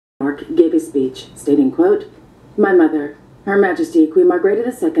Denmark gave a speech stating, quote, "My mother, Her Majesty Queen Margrethe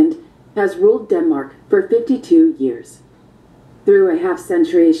II, has ruled Denmark for 52 years. Through a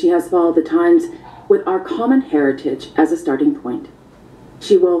half-century, she has followed the times with our common heritage as a starting point.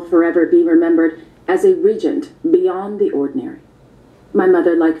 She will forever be remembered as a regent beyond the ordinary. My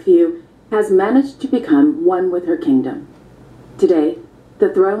mother, like few, has managed to become one with her kingdom. Today, the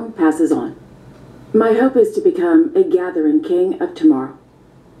throne passes on. My hope is to become a gathering king of tomorrow.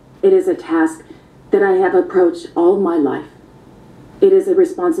 It is a task that I have approached all my life. It is a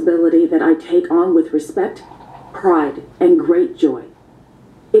responsibility that I take on with respect, pride, and great joy.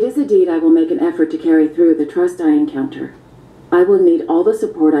 It is a deed I will make an effort to carry through the trust I encounter. I will need all the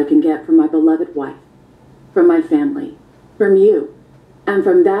support I can get from my beloved wife, from my family, from you, and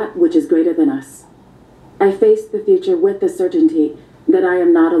from that which is greater than us. I face the future with the certainty that I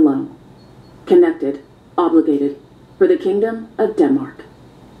am not alone, connected, obligated, for the Kingdom of Denmark."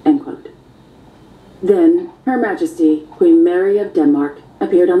 End quote. Then, Her Majesty Queen Mary of Denmark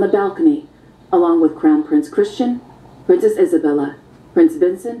appeared on the balcony, along with Crown Prince Christian, Princess Isabella, Prince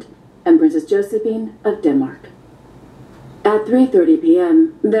Vincent, and Princess Josephine of Denmark. At 3:30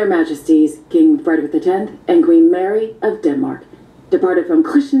 p.m., Their Majesties King Frederick X and Queen Mary of Denmark departed from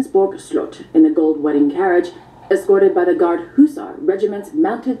Christiansborg Slot in the gold wedding carriage, escorted by the Guard Hussar Regiment's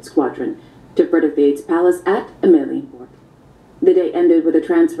mounted squadron to Frederick VIII's palace at Amalienborg. The day ended with a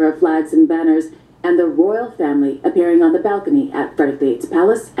transfer of flags and banners and the royal family appearing on the balcony at Frederick VIII's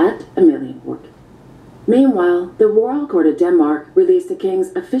palace at Amalienborg. Meanwhile, the Royal Court of Denmark released the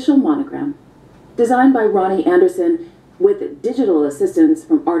king's official monogram, designed by Ronnie Anderson with digital assistance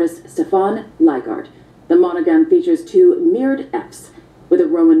from artist Stefan Leigard. The monogram features two mirrored Fs with a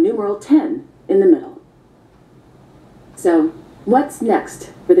Roman numeral 10 in the middle. So, what's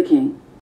next for the king?